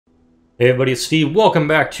Hey everybody, it's Steve. Welcome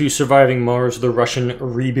back to Surviving Mars, the Russian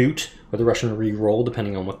reboot, or the Russian re-roll,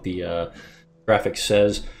 depending on what the graphic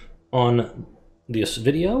says on this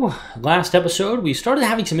video. Last episode, we started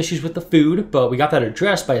having some issues with the food, but we got that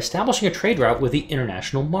addressed by establishing a trade route with the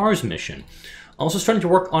International Mars mission. Also starting to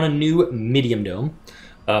work on a new medium dome.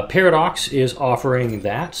 Paradox is offering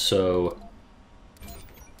that, so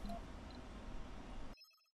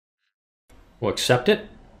we'll accept it.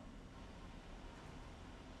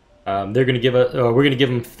 They're going to give us, we're going to give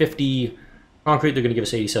them 50 concrete. They're going to give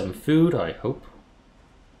us 87 food, I hope.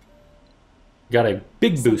 Got a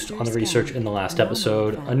big boost on the research in the last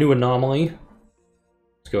episode. A new anomaly.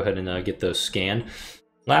 Let's go ahead and get those scanned.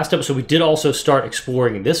 Last episode, we did also start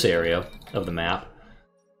exploring this area of the map.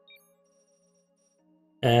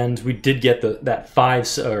 And we did get up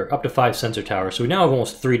to 5 sensor towers. So we now have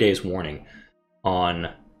almost 3 days warning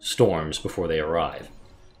on storms before they arrive.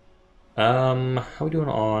 How are we doing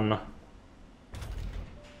on...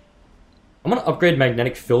 I'm going to upgrade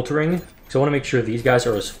magnetic filtering, because I want to make sure these guys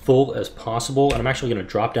are as full as possible, and I'm actually going to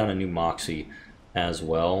drop down a new Moxie as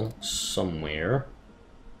well, somewhere.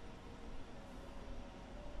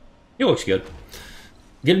 It looks good.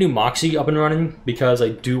 Get a new Moxie up and running, because I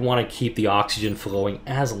do want to keep the oxygen flowing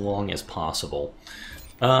as long as possible.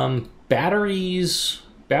 Battery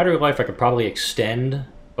life I could probably extend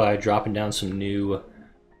by dropping down some new...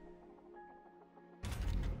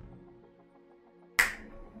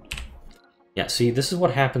 Yeah, see, this is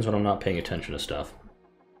what happens when I'm not paying attention to stuff.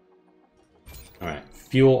 Alright,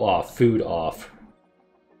 fuel off, food off.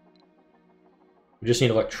 We just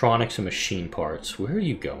need electronics and machine parts. Where are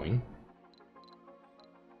you going?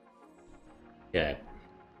 Okay.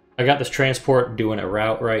 I got this transport doing a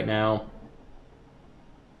route right now.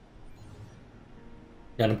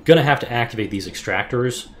 And I'm gonna have to activate these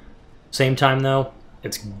extractors. Same time though,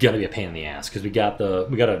 it's gonna be a pain in the ass, because we got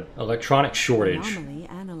an electronic shortage.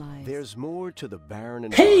 There's more to the barren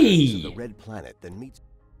and the red planet than meets.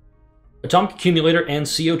 Atomic accumulator and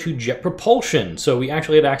CO2 jet propulsion. So we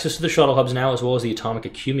actually have access to the shuttle hubs now, as well as the atomic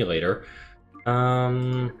accumulator.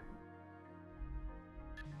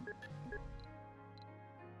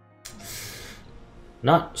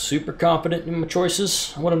 Not super confident in my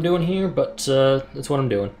choices, what I'm doing here, but that's what I'm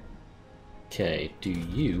doing. Okay, do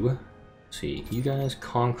you... Let's see, you guys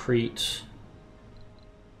concrete...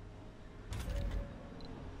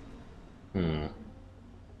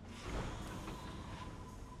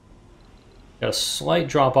 Got a slight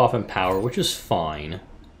drop off in power, which is fine.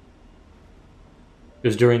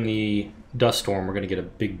 Because during the dust storm, we're going to get a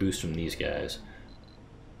big boost from these guys.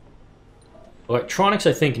 Electronics,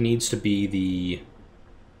 I think, needs to be the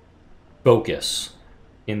focus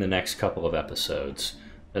in the next couple of episodes.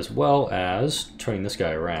 As well as turning this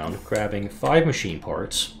guy around, grabbing 5 machine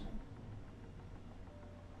parts.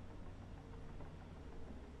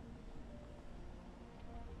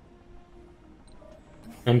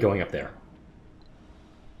 And going up there.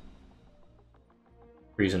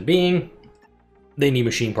 Reason being, they need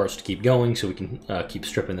machine parts to keep going, so we can keep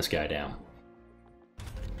stripping this guy down.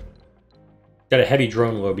 Got a heavy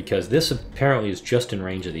drone load because this apparently is just in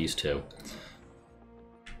range of these two.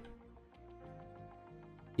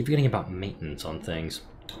 Keep forgetting about maintenance on things.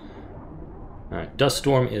 Alright, dust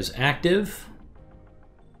storm is active.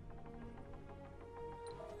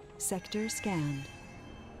 Sector scanned.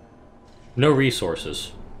 No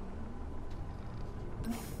resources.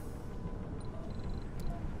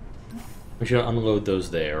 We should unload those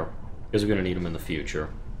there, because we're going to need them in the future.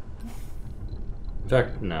 In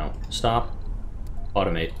fact, no. Stop.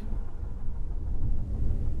 Automate.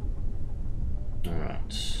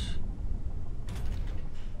 Alright.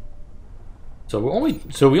 So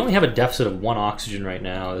we only have a deficit of 1 oxygen right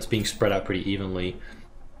now. That's being spread out pretty evenly.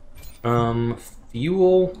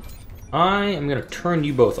 Fuel. I am going to turn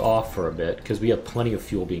you both off for a bit, because we have plenty of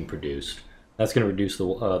fuel being produced. That's going to reduce the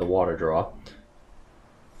water draw.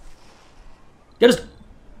 This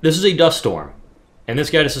is a dust storm. And this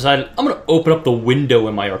guy just decided, I'm going to open up the window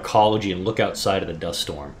in my arcology and look outside of the dust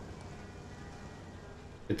storm.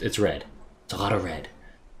 It's red. It's a lot of red.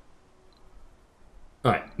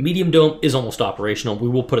 Alright, medium dome is almost operational. We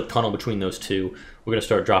will put a tunnel between those two. We're going to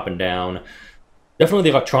start dropping down. Definitely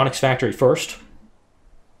the electronics factory first.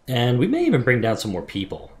 And we may even bring down some more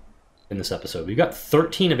people in this episode. We've got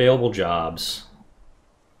 13 available jobs.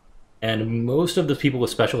 And most of the people with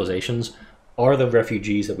specializations are the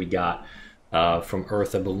refugees that we got from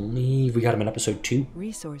Earth. I believe we got them in episode 2.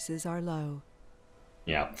 Resources are low.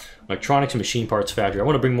 Yeah. Electronics and machine parts factory. I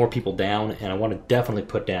want to bring more people down, and I want to definitely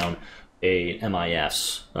put down a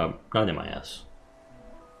MIS. Not an MIS.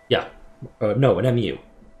 Yeah. No, an MU.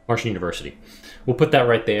 Martian University. We'll put that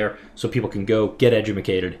right there so people can go, get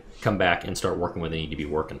educated, come back, and start working where they need to be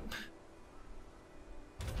working.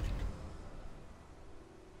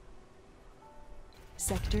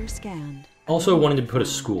 Sector scanned. Also wanted to put a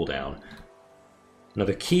school down.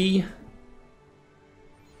 Another key.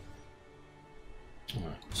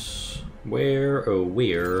 Alright. Where, oh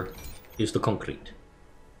where, is the concrete?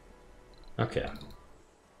 Okay.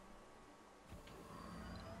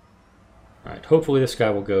 Alright, hopefully this guy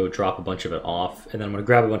will go drop a bunch of it off, and then I'm going to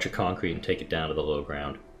grab a bunch of concrete and take it down to the low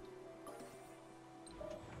ground.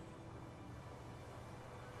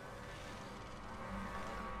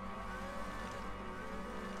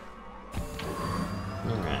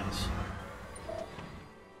 Alright.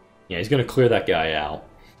 Yeah, he's going to clear that guy out.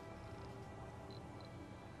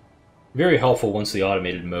 Very helpful once the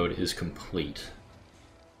automated mode is complete.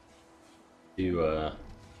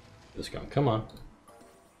 This going. Come on.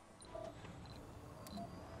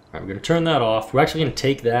 Alright, we're going to turn that off. We're actually going to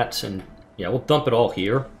take that and, yeah, we'll dump it all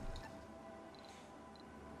here.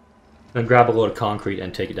 Then grab a load of concrete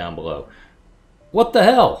and take it down below. What the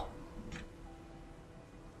hell?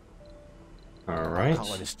 Alright.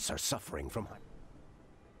 Colonists are suffering from...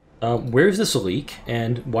 Where's this leak,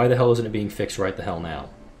 and why the hell isn't it being fixed right the hell now?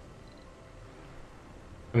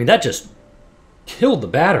 I mean, that just killed the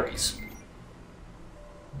batteries.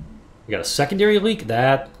 We got a secondary leak?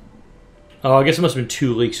 That... Oh, I guess it must have been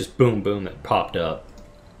 2 leaks, just boom, boom, that popped up.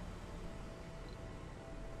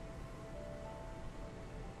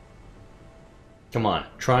 Come on,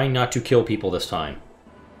 trying not to kill people this time.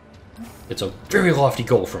 It's a very lofty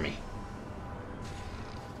goal for me.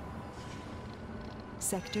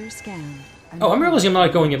 Sector scanned. Oh, I'm realizing I'm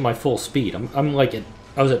not going at my full speed. I'm like at...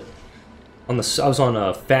 I was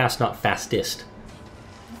on fast, not fastest.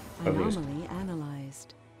 Anomaly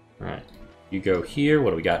analyzed. Alright. You go here. What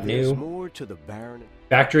do we got There's new? more to the barren...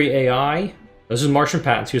 Factory AI. This is Martian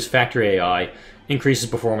patents. Here's Factory AI. Increases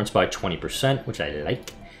performance by 20%, which I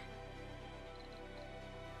like.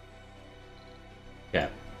 Yeah.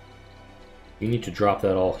 You need to drop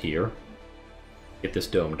that all here. Get this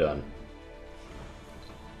dome done.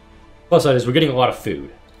 Plus side is we're getting a lot of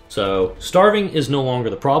food. So starving is no longer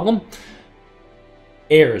the problem.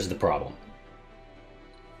 Air is the problem.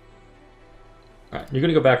 Alright, you're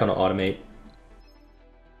gonna go back on to automate.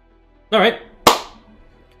 Alright.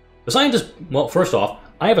 The scientist, well, first off,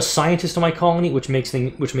 I have a scientist in my colony, which makes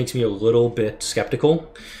me a little bit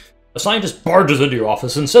skeptical. A scientist barges into your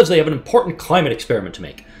office and says they have an important climate experiment to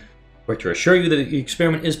make. But to assure you that the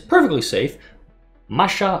experiment is perfectly safe,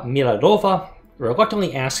 Masha Miladova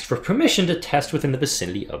reluctantly asks for permission to test within the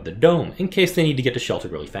vicinity of the dome, in case they need to get to shelter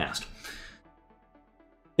really fast.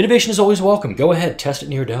 Innovation is always welcome. Go ahead, test it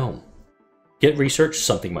near dome. Get research,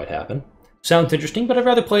 something might happen. Sounds interesting, but I'd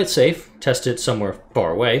rather play it safe. Test it somewhere far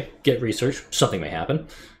away. Get research, something may happen.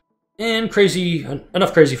 And crazy,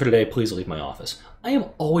 enough crazy for today, please leave my office. I am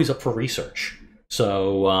always up for research.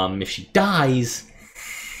 So, if she dies...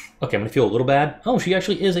 Okay, I'm gonna feel a little bad. Oh, she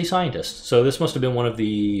actually is a scientist. So this must have been one of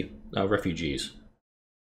the refugees.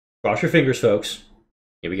 Cross your fingers, folks.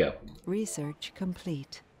 Here we go. Research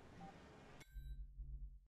complete.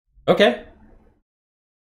 Okay.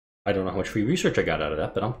 I don't know how much free research I got out of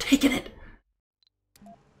that, but I'm taking it!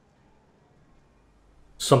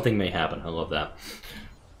 Something may happen. I love that.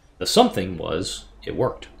 The something was, it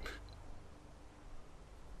worked.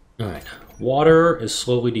 Alright. Water is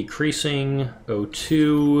slowly decreasing.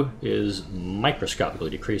 O2 is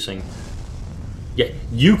microscopically decreasing. Yeah,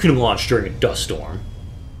 you can launch during a dust storm.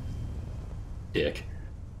 Dick.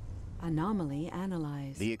 Anomaly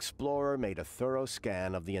analyzed. The explorer made a thorough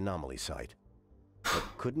scan of the anomaly site, but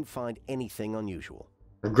couldn't find anything unusual.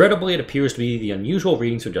 Regrettably, it appears to be the unusual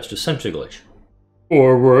readings are just a sensor glitch.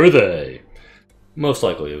 Or were they? Most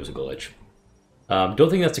likely it was a glitch. Don't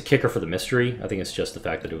think that's a kicker for the mystery. I think it's just the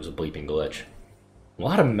fact that it was a bleeping glitch. A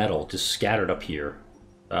lot of metal just scattered up here.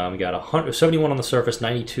 We got 71 on the surface,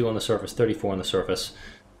 92 on the surface, 34 on the surface.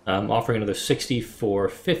 Offering another 60 for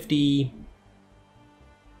 50.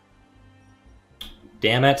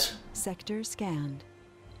 Damn it. Sector scanned.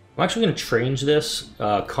 I'm actually going to change this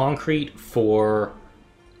concrete for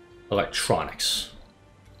electronics.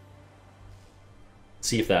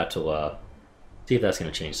 See if that's going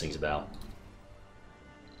to change things about.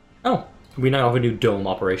 Oh, we now have a new dome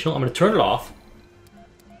operational. I'm going to turn it off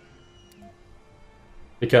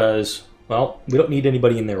because, well, we don't need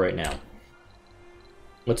anybody in there right now.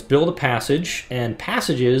 Let's build a passage, and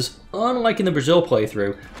passages, unlike in the Brazil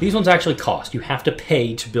playthrough, these ones actually cost. You have to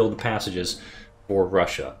pay to build the passages for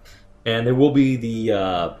Russia. And there will be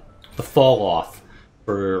the fall off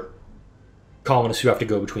for colonists who have to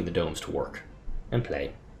go between the domes to work and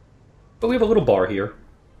play. But we have a little bar here.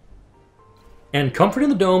 And comfort in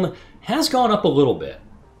the dome has gone up a little bit.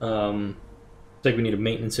 I think we need a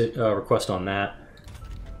maintenance request on that.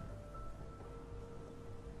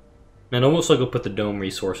 And almost like we'll put the dome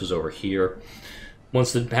resources over here.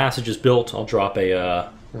 Once the passage is built, I'll drop a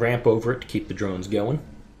ramp over it to keep the drones going.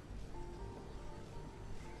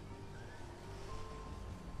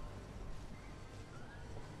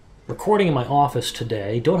 Recording in my office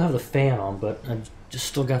today. Don't have the fan on, but I've just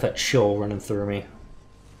still got that chill running through me.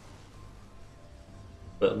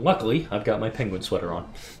 But luckily, I've got my Penguin sweater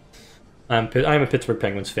on. I'm a Pittsburgh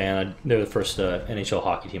Penguins fan. They're the first NHL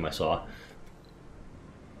hockey team I saw.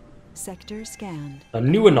 Sector scanned. A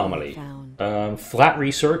new anomaly. Found. Flat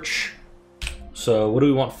research. So what do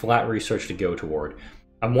we want flat research to go toward?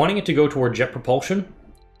 I'm wanting it to go toward jet propulsion.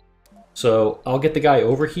 So I'll get the guy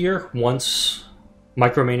over here once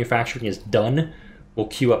micro manufacturing is done. We'll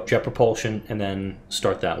queue up jet propulsion and then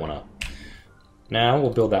start that one up. Now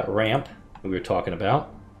we'll build that ramp that we were talking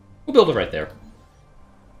about. We'll build it right there.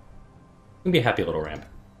 It'll be a happy little ramp.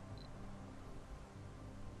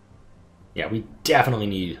 Yeah, we definitely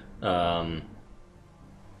need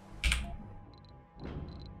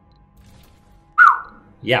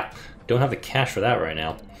yeah, don't have the cash for that right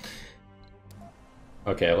now.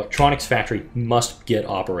 Okay, electronics factory must get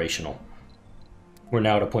operational. We're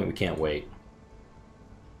now at a point we can't wait.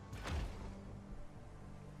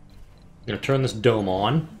 I'm gonna turn this dome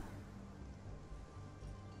on.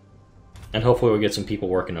 And hopefully we'll get some people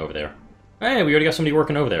working over there. Hey, we already got somebody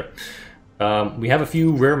working over there. We have a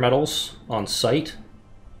few rare metals on site.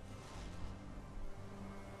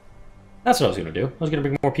 That's what I was going to do. I was going to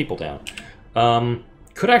bring more people down.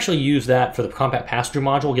 Could actually use that for the compact passenger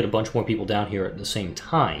module, get a bunch more people down here at the same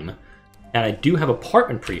time. And I do have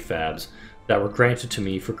apartment prefabs that were granted to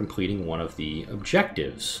me for completing one of the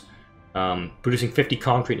objectives. Producing 50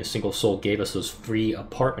 concrete in a single soul gave us those free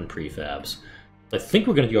apartment prefabs. I think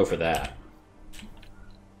we're going to go for that.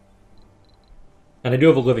 And I do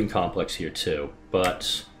have a living complex here too,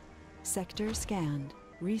 but... Sector scanned.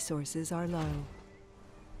 Resources are low.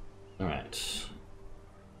 Alright.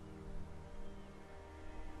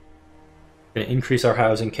 Gonna increase our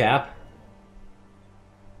housing cap.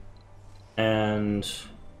 And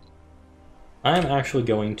I'm actually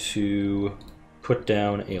going to put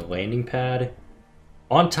down a landing pad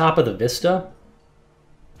on top of the vista.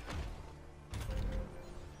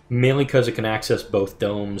 Mainly because it can access both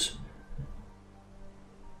domes.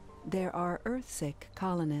 There are Earthsick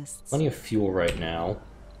colonists. Plenty of fuel right now.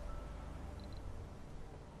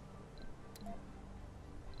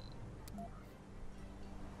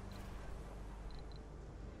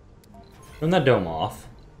 Turn that dome off.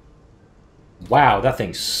 Wow, that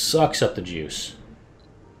thing sucks up the juice.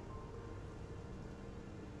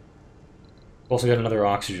 Also got another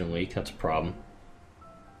oxygen leak, that's a problem.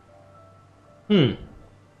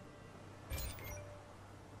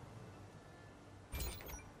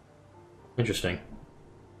 Interesting.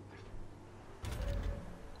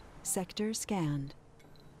 Sector scanned.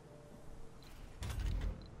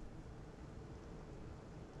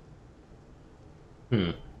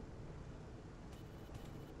 That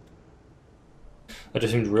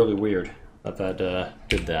just seemed really weird that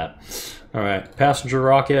did that. Alright, passenger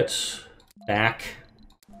rockets back.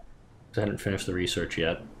 I hadn't finished the research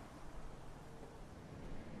yet.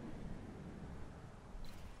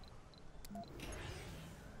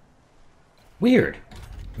 Weird.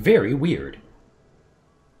 Very weird.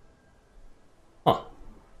 Huh.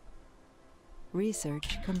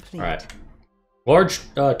 Research complete. Alright. Large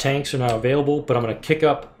tanks are now available, but I'm going to kick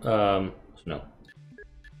up... no.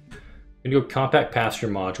 I'm going to go compact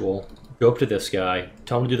passenger module, go up to this guy,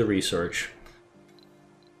 tell him to do the research.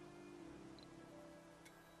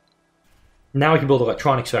 Now we can build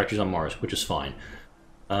electronics factories on Mars, which is fine.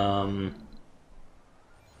 I'm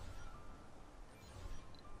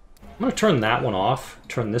going to turn that one off,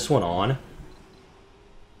 turn this one on,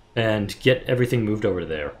 and get everything moved over to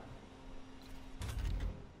there.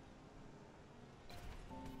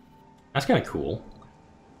 That's kind of cool.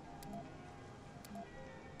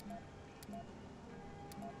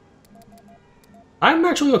 I'm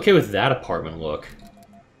actually okay with that apartment look.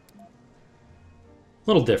 A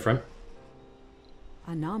little different.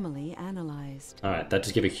 Anomaly analyzed. Alright, that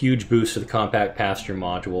just gave a huge boost to the compact passenger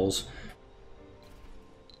modules.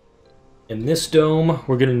 In this dome,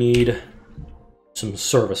 we're going to need some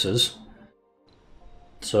services.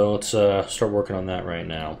 So let's start working on that right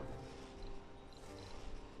now.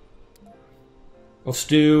 Let's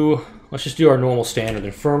just do our normal standard: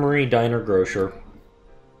 infirmary, diner, grocer.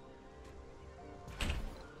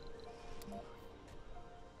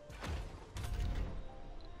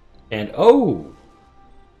 And Oh!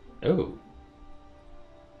 Oh.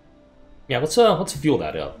 Yeah, let's fuel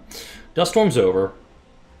that up. Dust storm's over,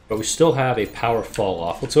 but we still have a power fall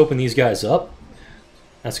off. Let's open these guys up.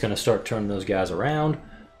 That's going to start turning those guys around.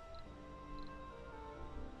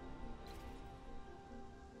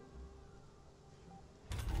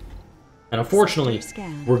 And unfortunately,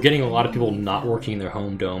 we're getting a lot of people not working in their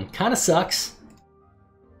home dome. Kind of sucks.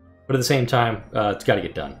 But at the same time, it's got to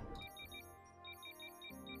get done.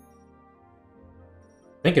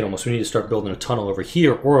 Thinking almost we need to start building a tunnel over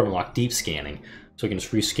here or unlock deep scanning so we can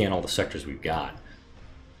just rescan all the sectors we've got.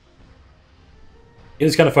 It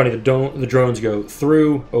is kind of funny, the drones go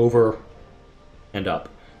through, over, and up.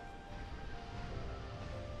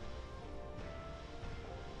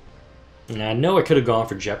 And I know I could have gone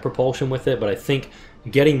for jet propulsion with it, but I think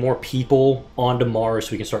getting more people onto Mars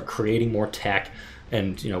so we can start creating more tech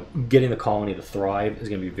and, you know, getting the colony to thrive is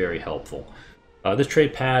going to be very helpful. This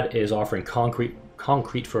trade pad is offering concrete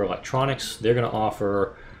for electronics. They're going to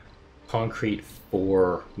offer concrete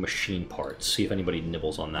for machine parts. See if anybody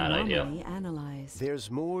nibbles on that idea. There's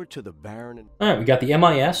more to the barren. All right, we got the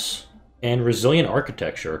MIS and resilient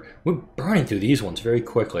architecture. We're burning through these ones very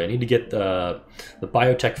quickly. I need to get the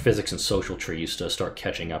biotech, physics, and social trees to start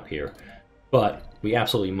catching up here. But we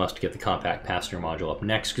absolutely must get the compact passenger module up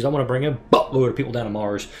next because I want to bring a buttload of people down to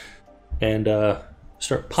Mars and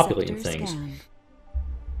start populating things.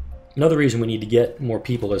 Another reason we need to get more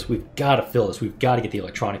people is we've got to fill this. We've got to get the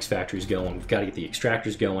electronics factories going. We've got to get the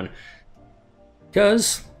extractors going.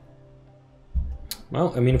 Because,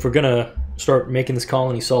 well, I mean, if we're going to start making this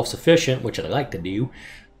colony self-sufficient, which I'd like to do,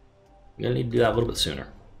 we're going to need to do that a little bit sooner.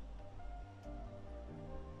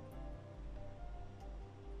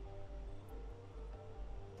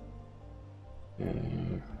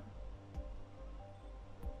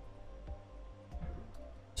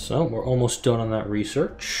 So, we're almost done on that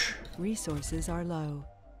research. Resources are low.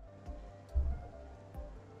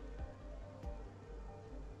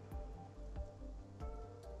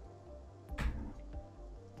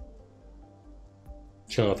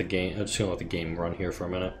 Just gonna let the game run here for a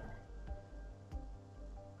minute.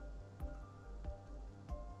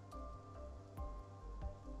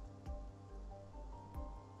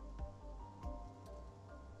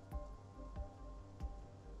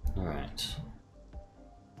 All right.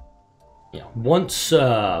 Yeah. Once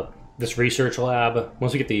this research lab,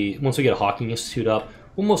 once we get a Hawking Institute up,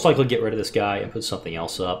 we'll most likely get rid of this guy and put something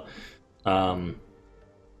else up. And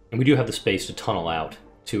we do have the space to tunnel out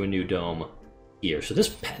to a new dome here. So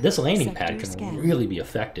this landing pad can really be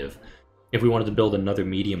effective if we wanted to build another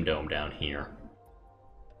medium dome down here.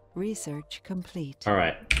 Research complete. All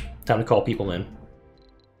right, time to call people in.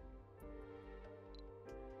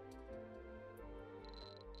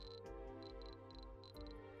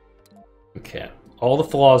 Okay, all the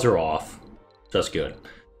flaws are off. That's good.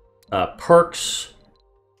 Perks.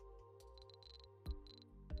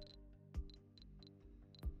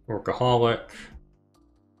 Workaholic.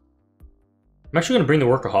 I'm actually going to bring the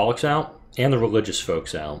workaholics out and the religious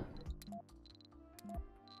folks out.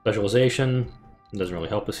 Specialization doesn't really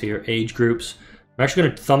help us here. Age groups. I'm actually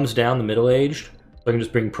going to thumbs down the middle-aged, so I can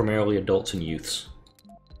just bring primarily adults and youths.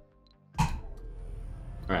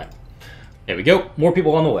 Alright. There we go. More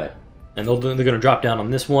people on the way. And they're going to drop down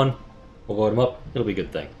on this one. We'll load them up. It'll be a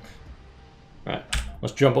good thing. Alright.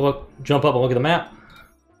 Let's jump up and look at the map.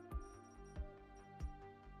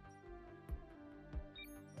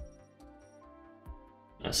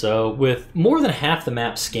 So with more than half the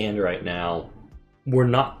map scanned right now,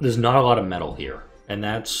 there's not a lot of metal here, and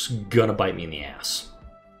that's gonna bite me in the ass.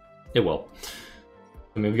 It will.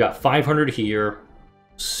 I mean, we've got 500 here,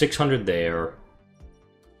 600 there,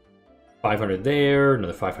 500 there,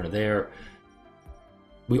 another 500 there.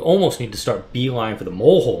 We almost need to start beeline for the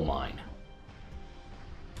molehole mine.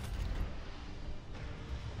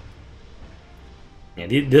 And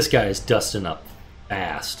this guy is dusting up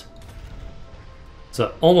fast. So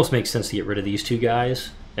it almost makes sense to get rid of these two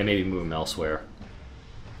guys and maybe move them elsewhere.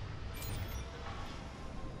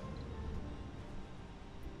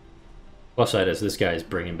 Plus side is this guy is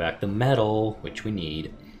bringing back the metal, which we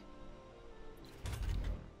need.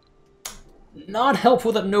 Not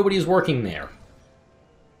helpful that nobody's working there.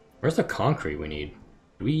 Where's the concrete we need?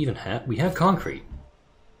 Do we even have... We have concrete.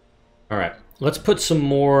 Alright, let's put some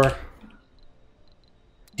more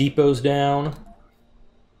depots down.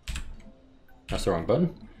 That's the wrong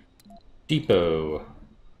button. Depot.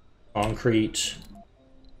 Concrete.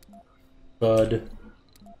 Bud.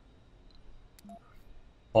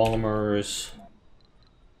 Polymers.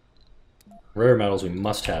 Rare metals we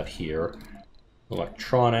must have here.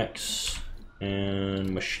 Electronics.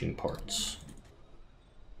 And machine parts.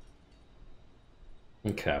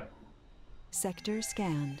 Okay. Sector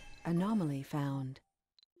scanned. Anomaly found.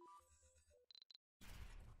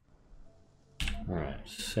 Alright,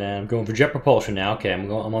 so I'm going for jet propulsion now. Okay,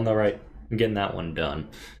 I'm on the right. I'm getting that one done.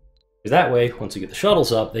 Because that way, once we get the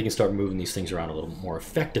shuttles up, they can start moving these things around a little more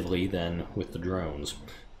effectively than with the drones.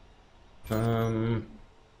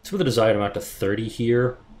 Let's move the desired amount to 30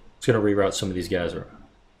 here. It's going to reroute some of these guys around.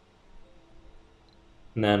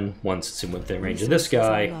 And then, once it's in within range of this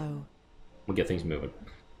guy, we'll get things moving.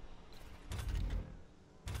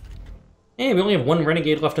 Hey, we only have one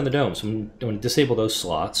Renegade left in the dome, so I'm going to disable those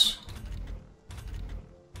slots.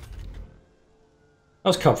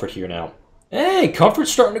 How's comfort here now? Hey,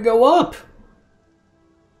 comfort's starting to go up!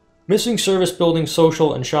 Missing service building,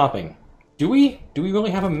 social, and shopping. Do we really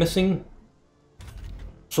have a missing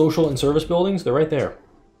social and service buildings? They're right there.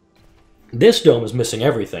 This dome is missing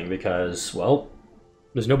everything because, well,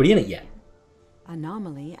 there's nobody in it yet.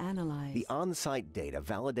 Anomaly analyzed. The on-site data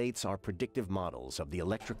validates our predictive models of the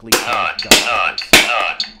electrically...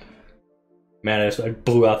 Man, I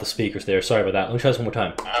blew out the speakers there. Sorry about that. Let me try this one more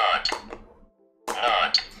time.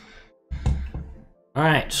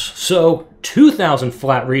 Alright, so 2,000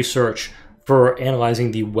 flat research for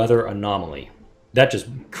analyzing the weather anomaly. That just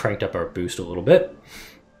cranked up our boost a little bit.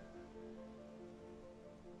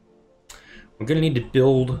 We're going to need to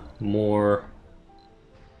build more...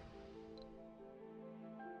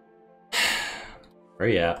 Where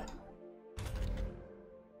are you at?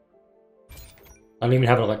 I don't even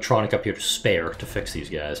have an electronic up here to spare to fix these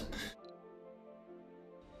guys.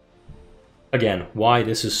 Again, why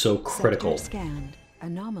this is so critical scanned.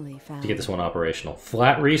 Anomaly found. To get this one operational.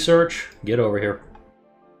 Flat research, get over here.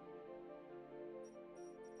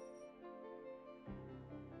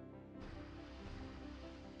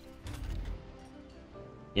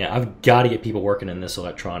 Yeah, I've got to get people working in this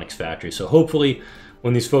electronics factory. So hopefully,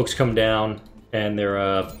 when these folks come down and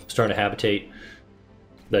they're starting to habitate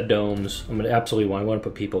the domes, I'm going to absolutely want to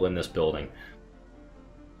put people in this building.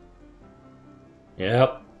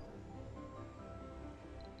 Yep.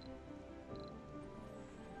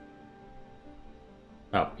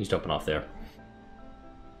 Oh, he's jumping off there.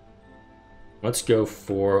 Let's go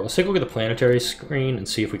for... Let's take a look at the planetary screen and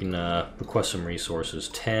see if we can request some resources.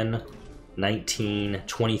 10, 19,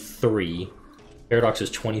 23. Paradox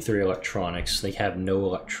is 23 electronics. They have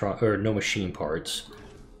no no machine parts.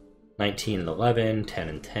 19 and 11, 10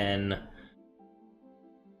 and 10.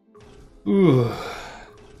 Ooh.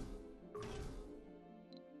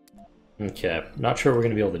 Okay, not sure what we're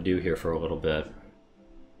going to be able to do here for a little bit.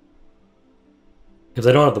 Because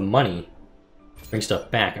I don't have the money to bring stuff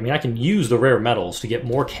back. I mean, I can use the rare metals to get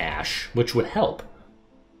more cash, which would help.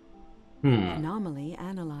 Anomaly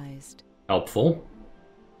analyzed. Helpful.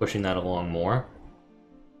 Pushing that along more.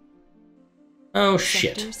 Oh,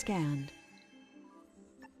 Sector shit. Scanned.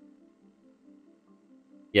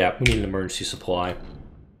 Yeah, we need an emergency supply.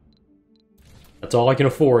 That's all I can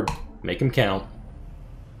afford. Make them count.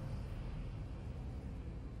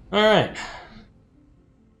 Alright.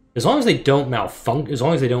 As long as they don't malfunction, as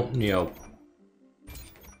long as they don't, you know,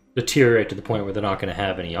 deteriorate to the point where they're not going to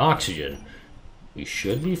have any oxygen, we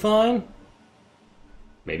should be fine.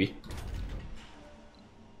 Maybe.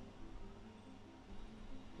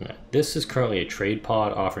 Right. This is currently a trade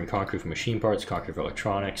pod offering concrete for machine parts, concrete for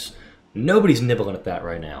electronics. Nobody's nibbling at that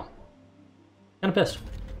right now. Kind of pissed.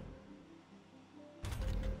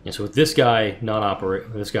 And so with this guy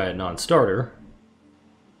a non-starter,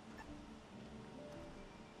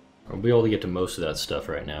 we'll be able to get to most of that stuff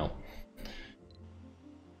right now.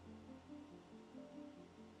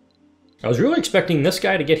 I was really expecting this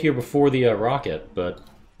guy to get here before the rocket, but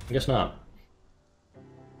I guess not.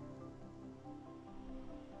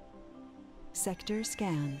 Sector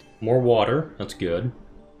scanned. More water, that's good.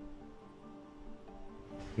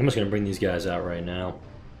 I'm just going to bring these guys out right now.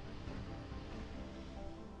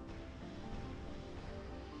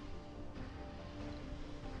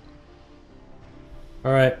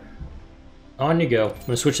 Alright, on you go. I'm going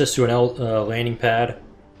to switch this to an landing pad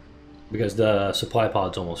because the supply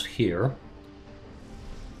pod's almost here.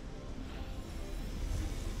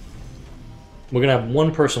 We're going to have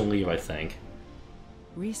one person leave, I think.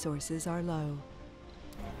 Resources are low.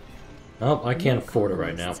 Oh, I can't afford it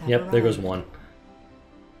right now. Yep, there goes one.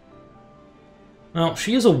 Well,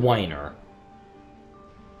 she is a whiner.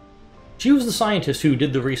 She was the scientist who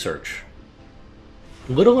did the research.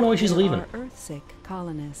 Little annoyed she's leaving. Earthsick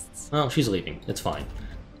colonists. Well, she's leaving. It's fine.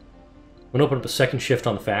 I'm gonna open up a second shift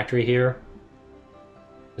on the factory here.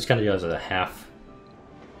 This kind of does a half.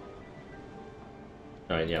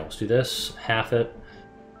 Alright, yeah, let's do this. Half it.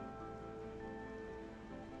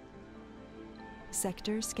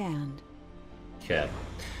 Sector scanned. Okay.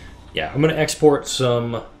 Yeah, I'm going to export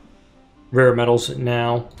some rare metals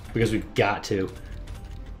now, because we've got to.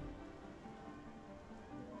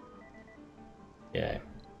 Okay.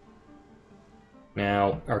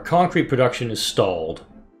 Now, our concrete production is stalled,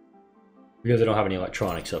 because I don't have any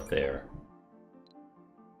electronics up there.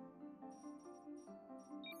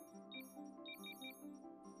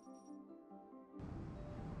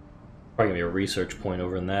 Probably going to be a research point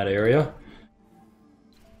over in that area.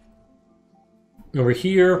 Over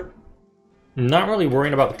here, I'm not really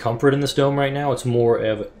worrying about the comfort in this dome right now. It's more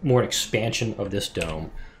an expansion of this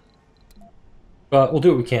dome. But we'll do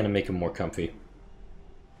what we can to make it more comfy.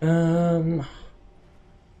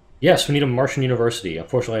 Yes, we need a Martian university.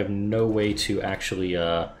 Unfortunately, I have no way to actually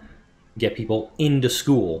get people into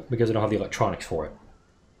school because I don't have the electronics for it.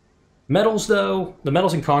 Metals, though, the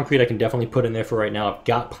metals and concrete I can definitely put in there for right now. I've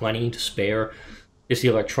got plenty to spare. It's the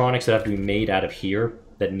electronics that have to be made out of here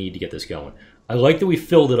that need to get this going. I like that we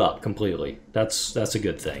filled it up completely. That's a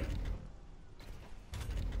good thing.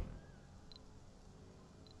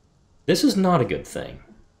 This is not a good thing.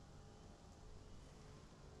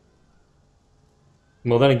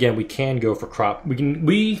 Well, then again, we can go for crop.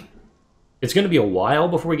 It's going to be a while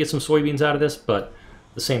before we get some soybeans out of this, but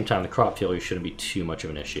at the same time, the crop failure shouldn't be too much of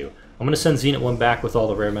an issue. I'm going to send Zenit 1 back with all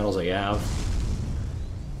the rare metals I have.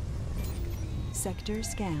 Sector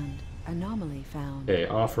scanned. Anomaly found. Okay,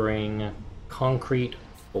 offering concrete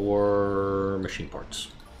for machine parts.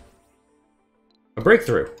 A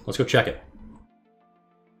breakthrough. Let's go check it.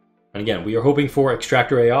 And again, we are hoping for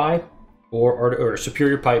extractor AI or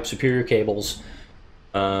superior pipes, superior cables,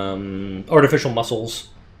 artificial muscles.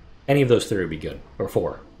 Any of those three would be good, or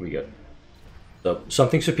four would be good. So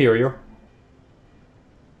something superior.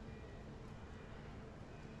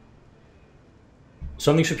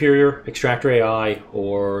 Something superior, extractor AI,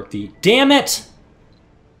 or the... Damn it!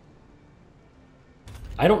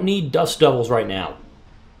 I don't need dust devils right now.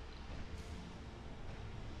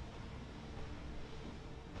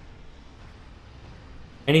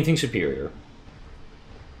 Anything superior.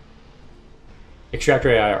 Extractor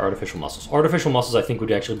AI, artificial muscles. Artificial muscles, I think,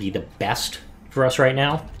 would actually be the best for us right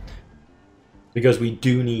now. Because we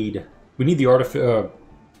do need... We need the artificial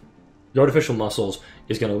muscles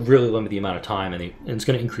is going to really limit the amount of time, and it's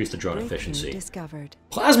going to increase the drone efficiency. Discovered.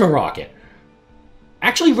 Plasma rocket.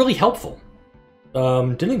 Actually really helpful.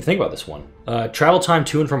 Didn't even think about this one. Travel time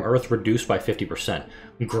to and from Earth reduced by 50%.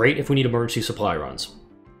 Great if we need emergency supply runs.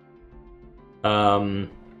 I'm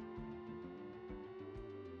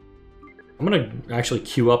going to actually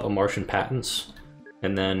queue up a Martian patents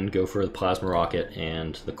and then go for the plasma rocket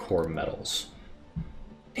and the core metals.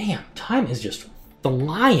 Damn, time is just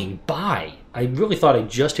flying by. I really thought I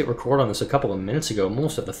just hit record on this a couple of minutes ago,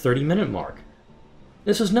 almost at the 30-minute mark.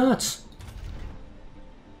 This is nuts.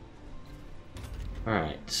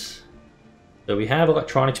 Alright. So we have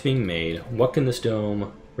electronics being made. What can this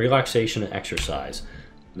dome? Relaxation and exercise.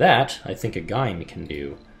 That, I think a Gaim can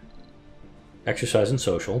do. Exercise and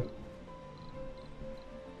social.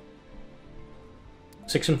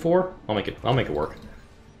 6 and 4? I'll make it work.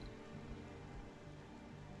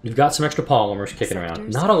 We've got some extra polymers kicking around.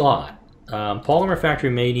 Not a lot. Polymer factory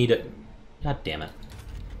may need it. God damn it.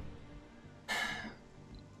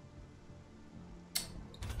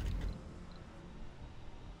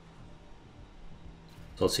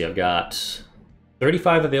 So let's see, I've got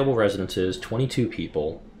 35 available residences, 22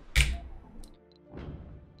 people.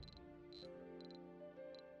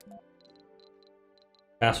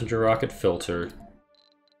 Passenger rocket filter.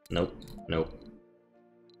 Nope, nope.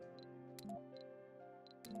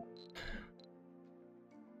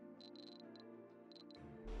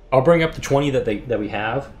 I'll bring up the 20 that we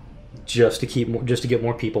have, just to get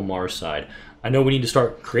more people Mars side. I know we need to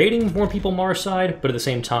start creating more people Mars side, but at the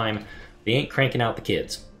same time, they ain't cranking out the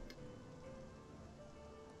kids.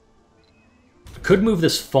 I could move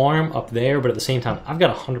this farm up there, but at the same time, I've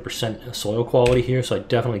got 100% soil quality here, so I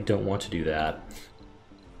definitely don't want to do that.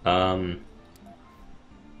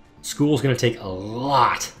 School's going to take a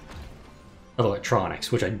lot of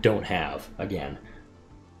electronics, which I don't have, again.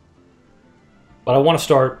 But I want to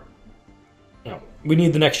start, we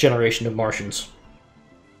need the next generation of Martians.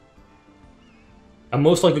 I'm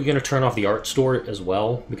most likely going to turn off the art store as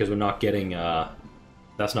well, because we're not getting,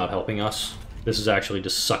 that's not helping us. This is actually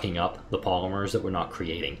just sucking up the polymers that we're not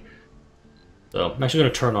creating. So I'm actually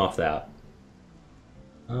going to turn off that.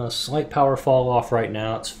 Slight power fall off right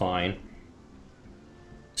now, it's fine.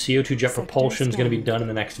 CO2 jet propulsion is going to be done in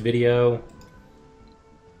the next video.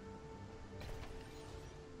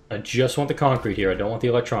 I just want the concrete here, I don't want the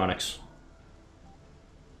electronics.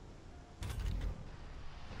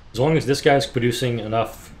 As long as this guy's producing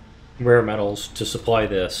enough rare metals to supply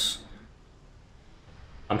this,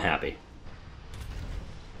 I'm happy.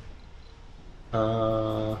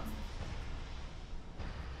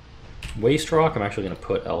 Waste rock, I'm actually going to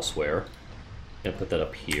put elsewhere. I'm going to put that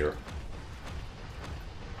up here.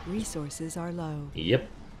 Resources are low. Yep.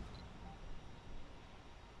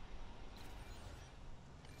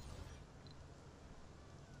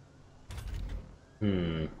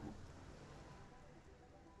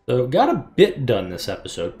 So got a bit done this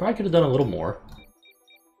episode. Probably could have done a little more.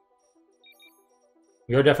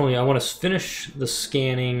 We are definitely, I want to finish the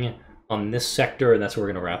scanning on this sector, and that's where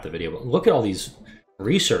we're going to wrap the video. But look at all these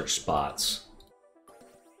research spots.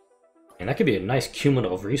 And that could be a nice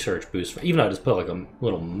cumulative research boost. Even though I just put like a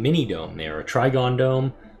little mini dome there, a trigon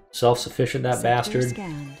dome, self-sufficient that bastard.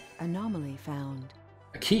 Scanned. Anomaly found.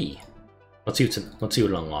 A key. Let's see what it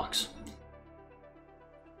unlocks.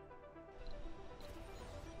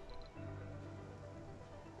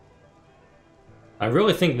 I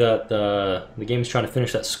really think that the game's trying to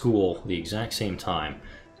finish that school the exact same time.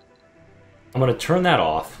 I'm going to turn that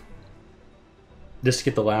off just to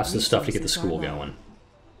get the last of the stuff to get the school going.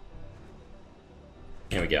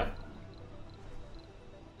 There we go.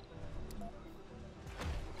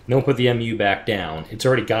 Don't put the MU back down. It's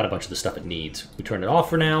already got a bunch of the stuff it needs. We turn it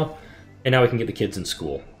off for now, and now we can get the kids in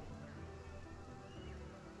school.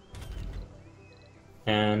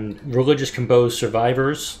 And religious composed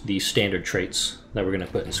survivors, these standard traits that we're going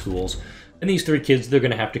to put in schools. And these 3 kids, they're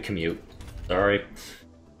going to have to commute. Sorry.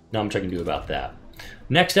 Not much I can do about that.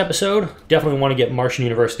 Next episode, definitely want to get Martian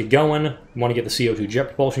University going. Want to get the CO2 jet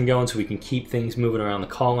propulsion going so we can keep things moving around the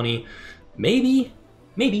colony. Maybe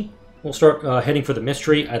we'll start heading for the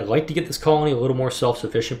mystery. I'd like to get this colony a little more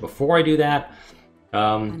self-sufficient before I do that. We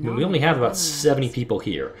only have about 70 people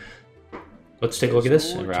here. Let's take a look at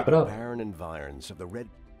this and wrap it up.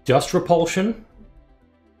 Dust repulsion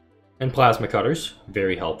and plasma cutters.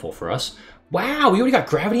 Very helpful for us. Wow, we already got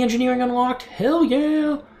gravity engineering unlocked? Hell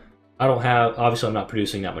yeah! I don't have... Obviously, I'm not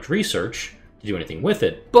producing that much research to do anything with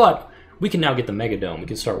it, but we can now get the Megadome. We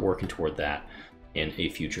can start working toward that in a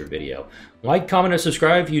future video. Like, comment, and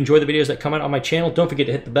subscribe if you enjoy the videos that come out on my channel. Don't forget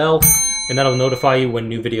to hit the bell, and that'll notify you when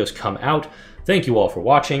new videos come out. Thank you all for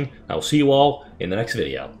watching. I will see you all in the next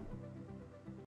video.